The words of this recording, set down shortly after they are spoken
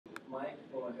Mike,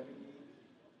 for having me.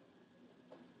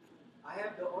 I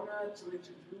have the honor to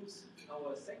introduce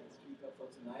our second speaker for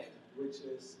tonight, which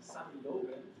is Sunny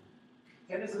Logan.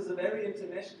 Tennis is a very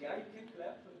international. Yeah, you can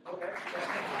clap. Go ahead.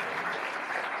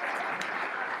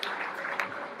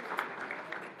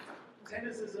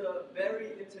 Tennis is a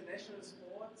very international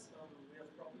sport. We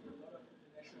have probably a lot of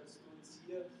international students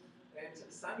here. And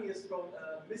Sunny is from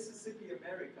Mississippi,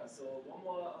 America. So one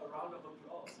more round of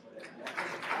applause for that.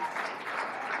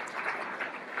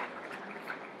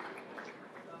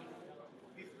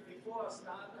 Before I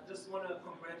start, I just want to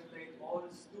congratulate all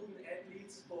the student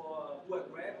athletes who are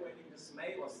graduating this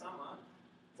May or summer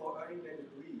for earning their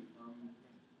degree.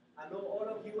 I know all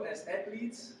of you as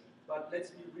athletes, but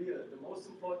let's be real. The most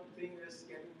important thing is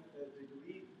getting a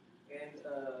degree, and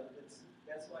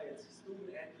that's why it's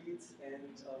student athletes,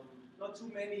 and not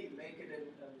too many make it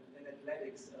in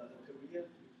athletics career.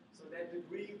 So that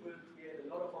degree will create a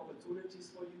lot of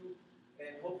opportunities for you,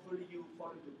 and hopefully you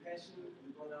follow your passion.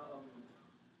 You're gonna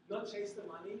not chase the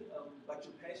money, but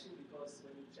your passion, because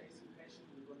when you chase your passion,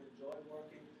 you're gonna enjoy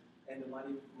working, and the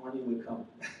money will come.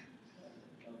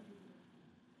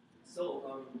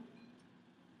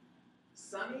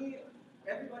 Sunny,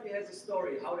 everybody has a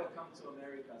story how they come to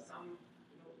America. Some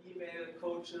email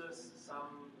coaches,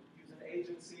 some use an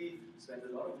agency, spend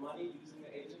a lot of money using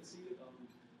an agency.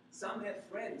 Some have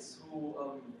friends who,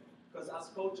 because us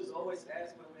coaches always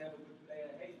ask when we have a good player,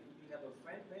 hey, do you have a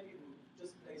friend maybe who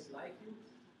just plays like you?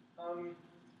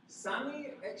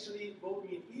 Sunny actually wrote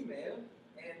me an email,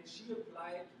 and she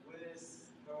applied with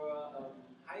her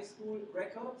high school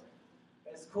record.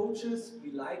 As coaches,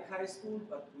 we like high school,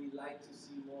 but we like to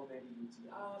see more maybe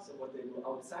UTRs or what they do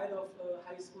outside of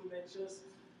high school matches.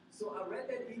 So I read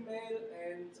that email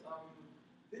and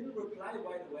didn't reply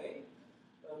right away.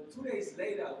 2 days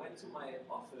later, I went to my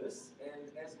office, and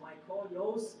as my call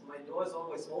knows, my door is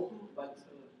always open, but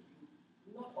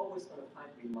you're not always going to find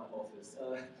me in my office.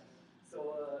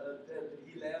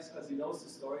 He laughs because he knows the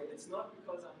story. It's not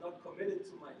because I'm not committed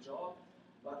to my job,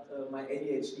 but my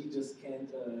ADHD just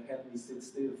can't have me sit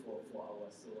still for 4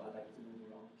 hours, so I like to move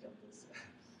around campus.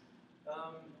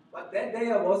 But that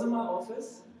day I was in my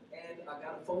office, and I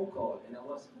got a phone call, and I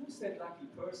was, who's that lucky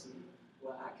person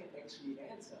where I can actually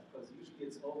answer? Because usually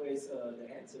it's always the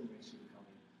answering machine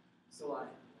coming. So I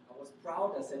was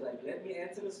proud. I said, like, let me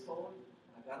answer this phone.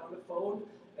 I got on the phone,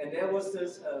 and there was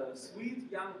this sweet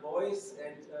young voice,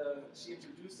 and she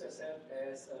introduced herself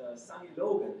as Sunny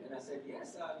Logan. And I said,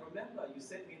 yes, I remember, you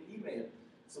sent me an email.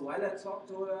 So while I talked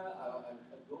to her,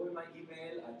 I go in my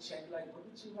email, I check, like, what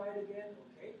did she write again?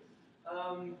 Okay.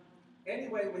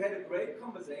 Anyway, we had a great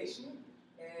conversation,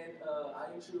 and I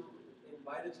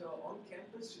invited her on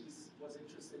campus. She was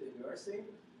interested in nursing.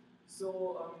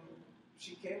 So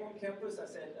she came on campus. I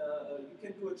said, you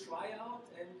can do a tryout,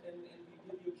 and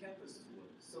we give you a campus tour.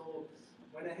 So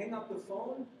when I hang up the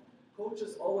phone,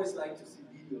 coaches always like to see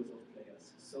videos of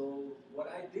players. So what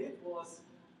I did was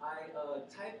I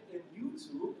typed in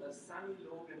YouTube Sunny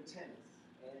Logan tennis,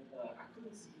 and I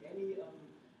couldn't see any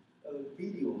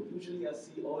video. Usually I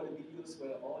see all the videos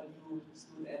where all you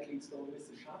student athletes don't miss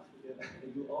a shot.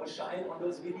 You all shine on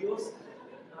those videos.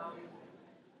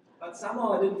 But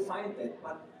somehow I didn't find that.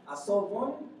 But I saw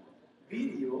one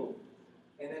video,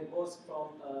 and it was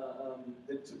from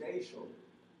the Today Show.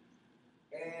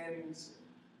 And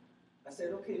I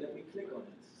said, okay, let me click on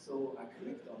it. So I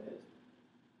clicked on it,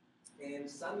 and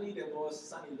suddenly there was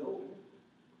Sunny Logan,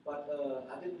 but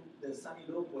the Sunny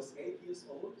Logan was 8 years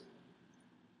old,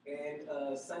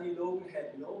 and Sunny Logan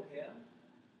had no hair,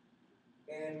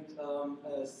 and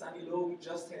Sunny Logan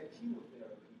just had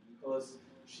chemotherapy because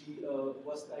she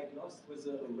was diagnosed with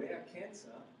a rare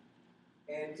cancer,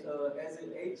 and as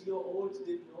an 8-year-old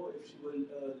didn't know if she will live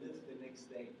the next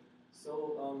day.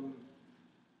 So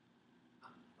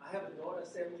I have a daughter,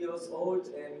 7 years old,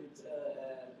 and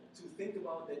to think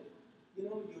about that,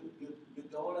 your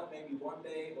daughter maybe one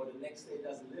day or the next day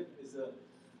doesn't live is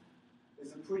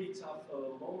a pretty tough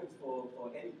moment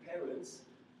for any parents.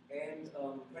 And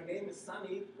her name is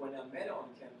Sunny. When I met her on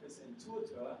campus and toured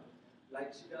her,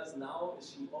 like she does now,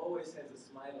 she always has a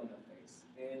smile on her face.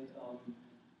 And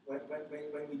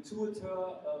when we toured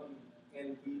her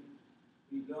and we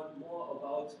learned more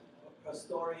about her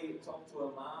story, talked to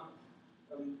her mom,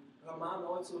 her mom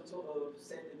also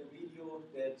said in the video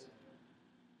that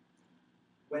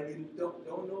when you don't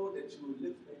know that you will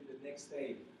live maybe the next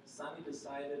day, Sunny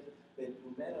decided that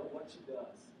no matter what she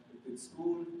does, if it's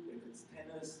school, if it's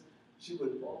tennis, she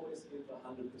will always give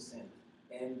 100%.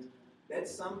 And that's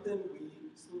something we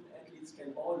student athletes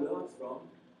can all learn from,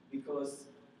 because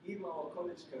even our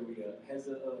college career has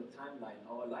a timeline.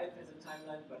 Our life has a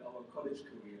timeline, but our college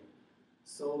career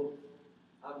So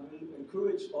I will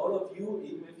encourage all of you,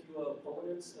 even if you are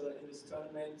opponents in this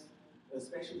tournament,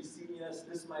 especially seniors,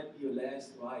 this might be your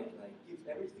last ride. Like, give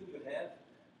everything you have,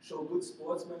 show good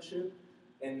sportsmanship,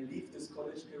 and leave this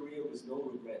college career with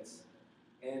no regrets.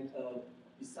 And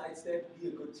besides that, be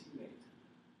a good teammate.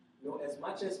 You know, as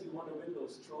much as we want to win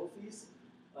those trophies,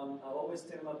 I always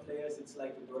tell my players it's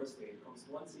like a birthday. It comes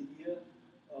once a year.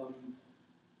 Um,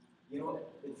 you know,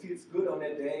 it feels good on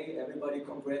that day. Everybody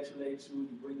congratulates you.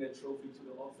 You bring that trophy to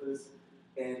the office,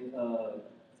 and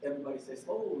everybody says,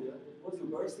 "Oh, yeah, it was your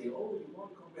birthday. Oh, you won.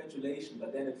 Congratulations!"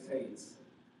 But then it fades.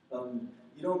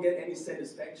 You don't get any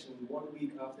satisfaction 1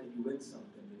 week after you win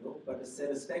something, you know. But the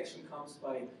satisfaction comes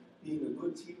by being a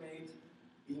good teammate,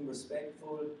 being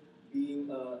respectful, being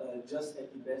just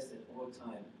at the best at all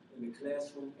time, in the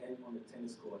classroom and on the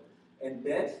tennis court. And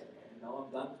that, and now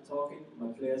I'm done talking.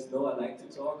 My players know I like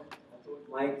to talk. I told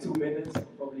Mike 2 minutes. I'm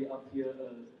probably up here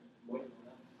more.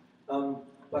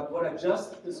 But what I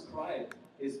just described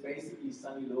is basically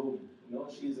Sunny Logan. You know,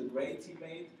 she's a great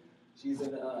teammate. She's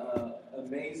an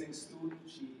amazing student.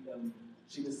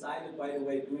 She decided, by the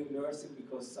way, doing nursing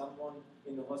because someone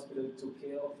in the hospital took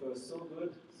care of her so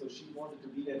good. So she wanted to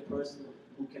be that person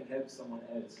who can help someone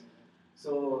else.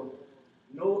 So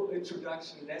no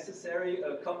introduction necessary.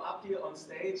 Come up here on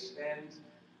stage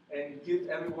and give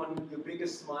everyone your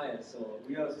biggest smile. So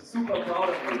we are super proud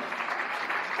of you.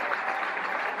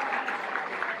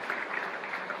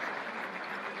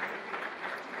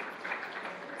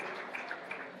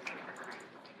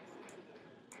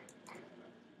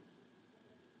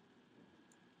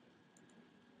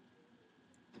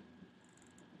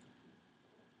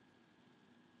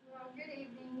 Good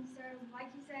evening. So, like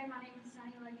you said, my name is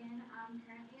Sunny Logan. I'm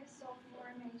currently a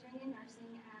sophomore majoring in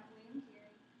nursing at William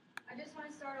Carey. I just want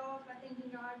to start off by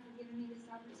thanking God for giving me this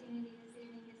opportunity this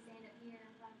evening to stand up here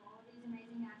in front of all of these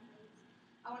amazing athletes.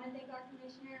 I want to thank our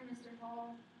commissioner, Mr.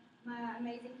 Hall, my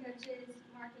amazing coaches,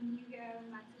 Mark and Hugo,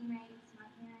 my teammates, my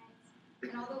parents,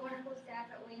 and all the wonderful staff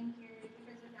at William Carey,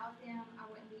 because without them, I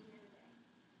wouldn't be here today.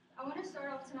 I want to start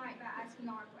off tonight by asking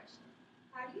our question.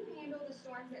 How do you handle the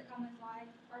storms that come with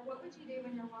life, or what would you do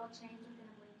when your world changed within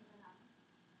a blink of an eye?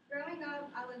 Growing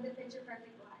up, I lived a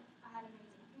picture-perfect life. I had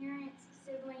amazing parents,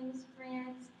 siblings,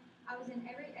 friends. I was in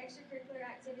every extracurricular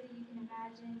activity you can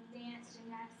imagine: dance,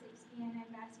 gymnastics, piano,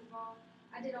 basketball.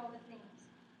 I did all the things.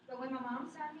 But when my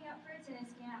mom signed me up for a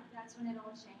tennis camp, that's when it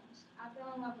all changed. I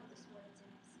fell in love with the sport of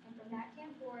tennis. And from that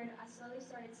camp forward, I slowly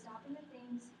started stopping the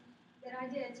things that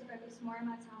I did to focus more of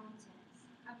my time on tennis.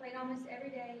 I played almost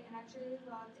every day, and I truly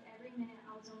loved every minute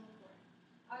I was on the court.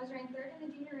 I was ranked third in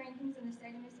the junior rankings in the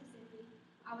state of Mississippi.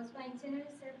 I was playing tennis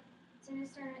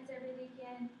tournaments every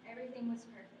weekend. Everything was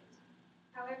perfect.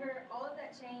 However, all of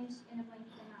that changed in a blink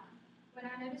of an eye when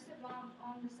I noticed a bump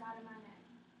on the side of my neck.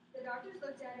 The doctors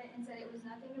looked at it and said it was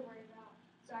nothing to worry about,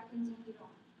 so I continued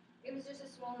on. It was just a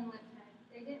swollen lymph node.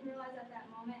 They didn't realize at that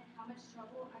moment how much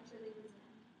trouble I truly was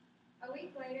in. A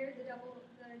week later, the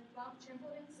bump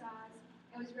tripled in size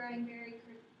and was growing very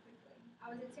quickly.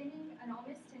 I was attending an Ole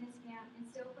Miss tennis camp and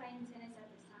still playing tennis at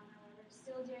this time, however,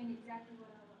 still doing exactly what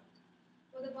I loved.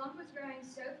 Well, the bump was growing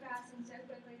so fast and so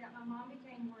quickly that my mom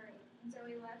became worried, and so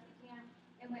we left the camp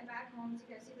and went back home to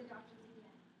go see the doctors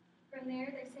again. From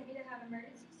there, they sent me to have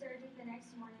emergency surgery the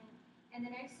next morning, and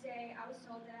the next day I was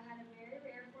told that I had a very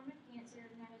rare form of cancer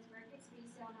known as Burkitt's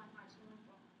B-cell non-Hodgkin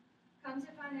lymphoma. Come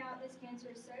to find out, this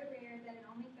cancer is so rare that it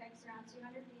only affects around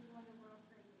 200 people in the world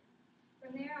per year.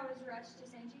 From there, I was rushed to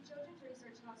St. Jude Children's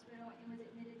Research Hospital and was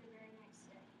admitted the very next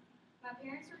day. My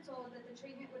parents were told that the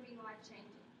treatment would be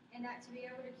life-changing, and that to be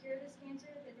able to cure this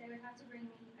cancer, that they would have to bring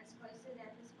me as close to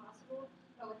death as possible,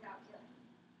 but without killing me.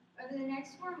 Over the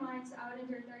next 4 months, I would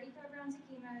endure 35 rounds of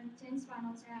chemo, 10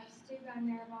 spinal taps, 2 bone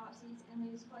marrow biopsies, and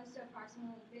lose close to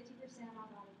approximately 50% of my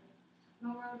body weight.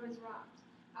 My world was rocked.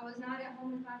 I was not at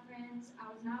home with my friends.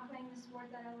 I was not playing the sport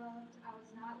that I loved. I was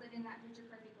not living that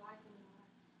picture-perfect life anymore.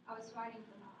 I was fighting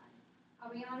for my life.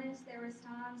 I'll be honest, there was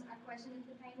times I questioned if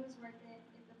the pain was worth it,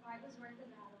 if the fight was worth the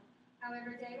battle.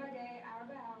 However, day by day, hour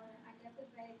by hour, I kept the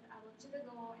faith, I looked to the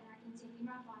goal, and I continued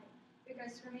my fight.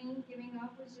 Because for me, giving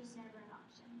up was just never an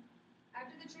option.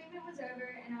 After the treatment was over,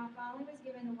 and I finally was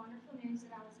given the wonderful news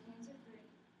that I was cancer-free.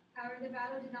 However, the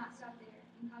battle did not stop there,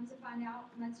 and come to find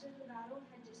out, much of the battle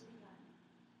had just begun.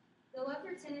 The love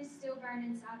for tennis still burned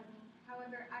inside of me.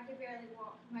 However, I could barely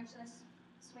walk, much less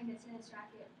swing a tennis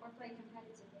racket or play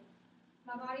competitively.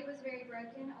 My body was very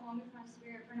broken, along with my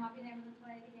spirit, for not being able to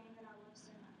play the game that I loved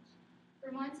so much.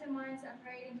 For months and months, I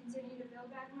prayed and continued to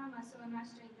build back my muscle and my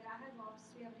strength that I had lost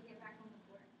to be able to get back on the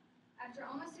court. After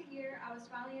almost a year, I was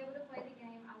finally able to play the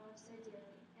game I loved so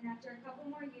dearly. And after a couple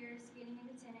more years getting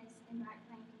into tennis and back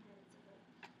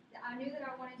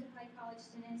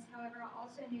college tennis. However, I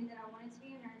also knew that I wanted to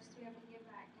be a nurse to be able to give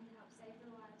back and to help save the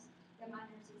lives that my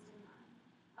nurses did mine.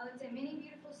 I looked at many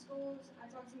beautiful schools. I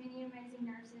talked to many amazing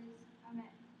nurses. I met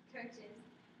coaches.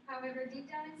 However, deep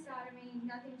down inside of me,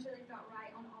 nothing truly felt right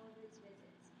on all of these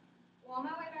visits. Well, on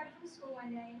my way back from school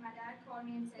one day, my dad called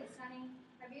me and said, "Sunny,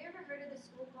 have you ever heard of the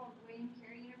school called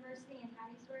Carey University in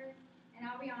Hattiesburg?" And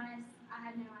I'll be honest, I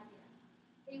had no idea.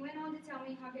 He went on to tell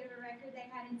me how good of a record they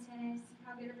had in tennis,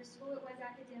 how good of a school it was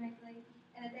academically,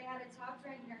 and that they had a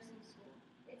top-ranked nursing school.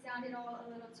 It sounded all a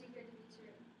little too good to be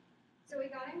true. So we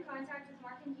got in contact with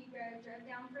Mark and Hugo, drove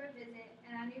down for a visit,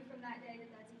 and I knew from that day that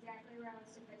that's exactly where I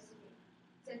was supposed to be.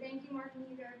 So thank you, Mark and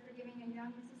Hugo, for giving a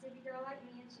young Mississippi girl like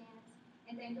me a chance,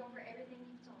 and thank you all for everything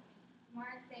you've taught me.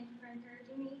 Mark, thank you for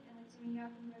encouraging me and lifting me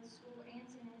up in both school and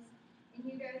tennis. And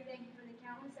Hugo, thank you for the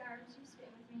countless hours you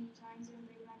spent with me trying to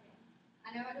improve my game.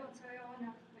 I know I don't tell y'all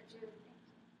enough, but truly thank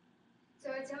you.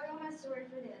 So I tell y'all my story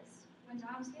for this. When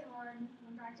times get hard,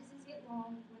 when practices get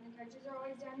long, when the coaches are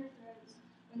always down your throats,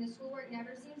 when the schoolwork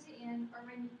never seems to end, or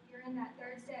when you're in that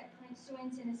third set clinch to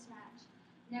win tennis match,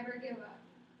 never give up.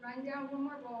 Run down one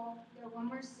more ball, go one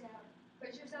more step,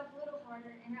 push yourself a little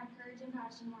harder, and have courage and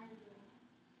passion while you're doing it.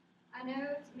 I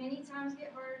know many times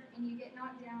get hard and you get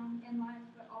knocked down in life,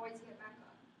 but always get back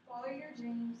up. Follow your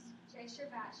dreams, chase your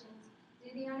passions, do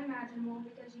the unimaginable,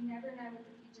 because you never know what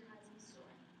the future has in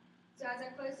store. So as I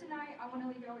close tonight, I want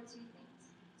to leave y'all with two things.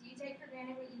 Do you take for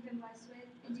granted what you've been blessed with,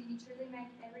 and do you truly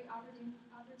make every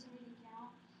opportunity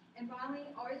count? And finally,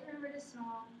 always remember to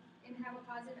smile and have a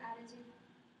positive attitude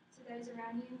to those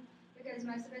around you, because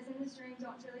most of us in this room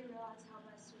don't truly realize how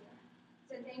blessed we are.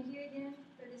 So thank you again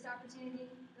for this opportunity.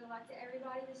 Good luck to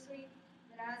everybody this week,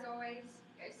 but as always,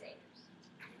 go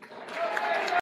Sabres.